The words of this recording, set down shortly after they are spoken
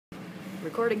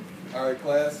Recording. All right,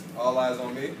 class, all eyes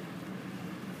on me.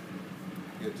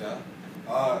 Good job.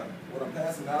 What I'm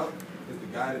passing out is the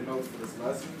guided notes for this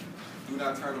lesson. Do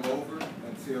not turn them over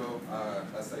until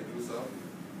I say do so.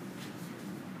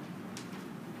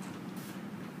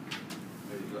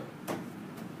 There you go.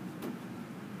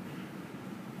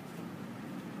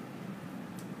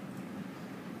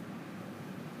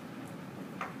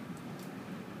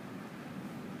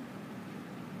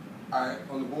 All right,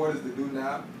 on the board is the do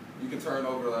now. You can turn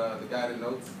over the guided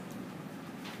notes.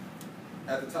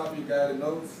 At the top of your guided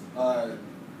notes,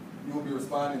 you will be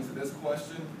responding to this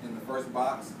question in the first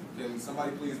box. Can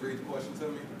somebody please read the question to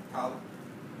me? Colin?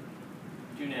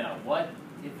 Do now, what,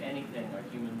 if anything, are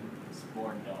humans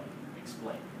born knowing?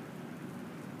 Explain.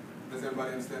 Does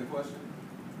everybody understand the question?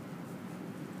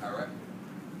 All right.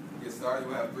 Get started.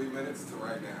 You have 3 minutes to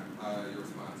write down your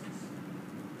responses.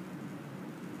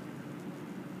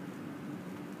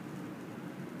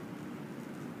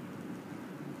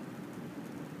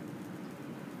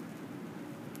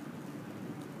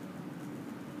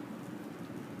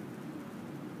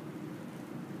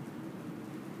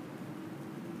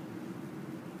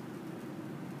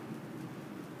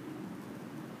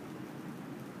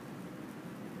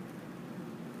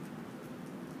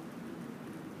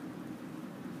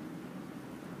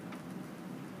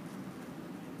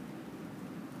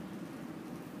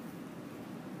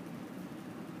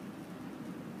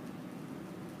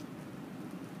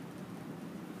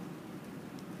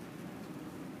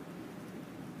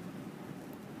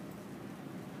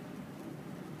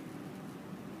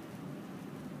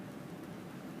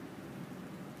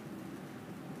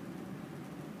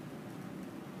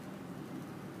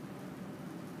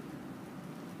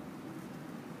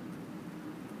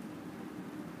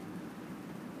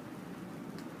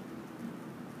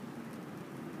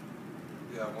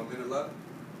 You have 1 minute left.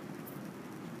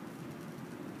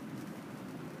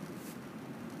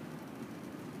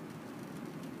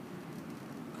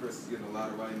 Chris is getting a lot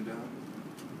of writing done.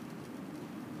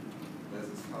 As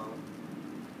is Colin.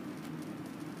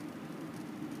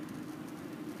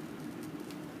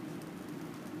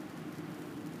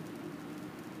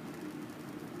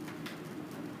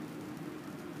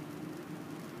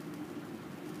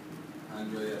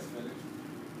 Andre has finished.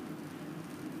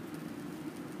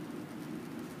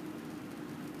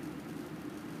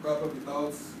 Wrap up your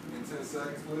thoughts in 10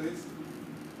 seconds, please.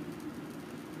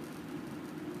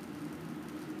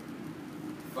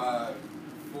 5,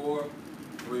 4,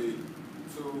 3,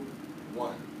 2,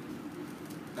 1.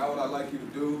 Now what I'd like you to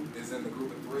do is in the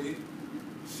group of 3,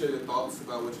 share your thoughts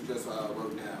about what you just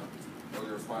wrote down or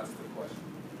your responses to the question.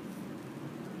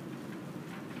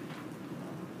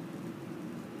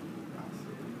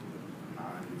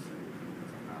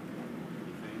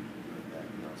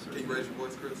 Can you raise your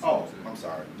voice, Chris? Oh, I'm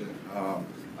sorry.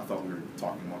 I thought we were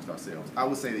talking amongst ourselves. I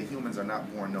would say that humans are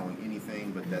not born knowing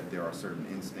anything, but that there are certain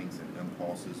instincts and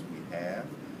impulses we have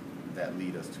that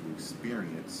lead us to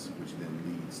experience, which then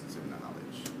leads to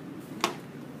knowledge.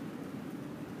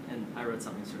 And I wrote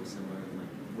something sort of similar. Like,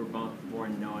 we're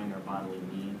born knowing our bodily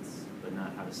needs, but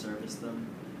not how to service them.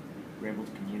 We're able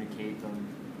to communicate them,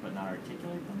 but not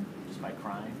articulate them, just by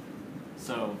crying.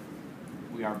 So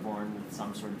we are born with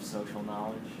some sort of social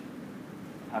knowledge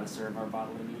of how to serve our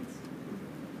bodily needs.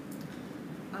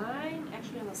 I'm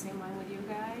actually on the same line with you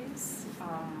guys.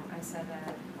 I said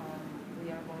that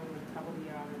we are born with probably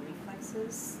our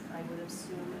reflexes, I would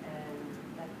assume,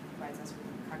 and that provides us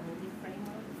with a cognitive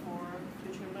framework for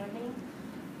future learning.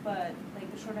 But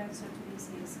like the short answer to this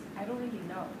is, I don't really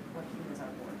know what humans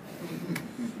are born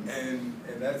with.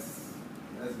 and that's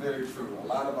very true. A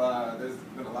lot of there's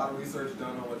been a lot of research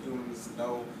done on what humans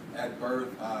know at birth,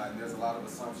 and there's a lot of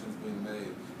assumptions being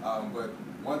made. But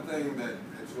one thing that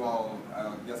you all,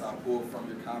 I guess I'll pull from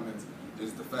your comments,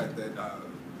 is the fact that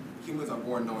humans are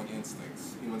born knowing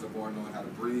instincts. Humans are born knowing how to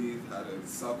breathe, how to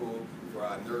suckle,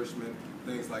 provide nourishment,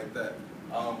 things like that.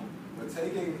 But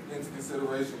taking into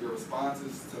consideration your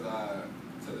responses to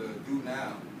the do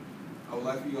now, I would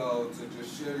like for you all to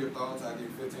just share your thoughts. I'll give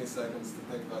you 15 seconds to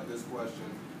think about this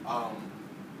question.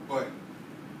 But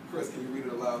Chris, can you read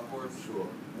it aloud for us? Sure.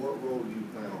 What role do you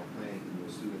plan on playing in your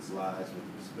students' lives with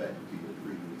respect to your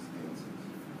previous answers?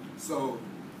 So,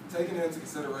 taking into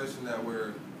consideration that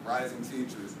we're rising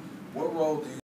teachers, what role do you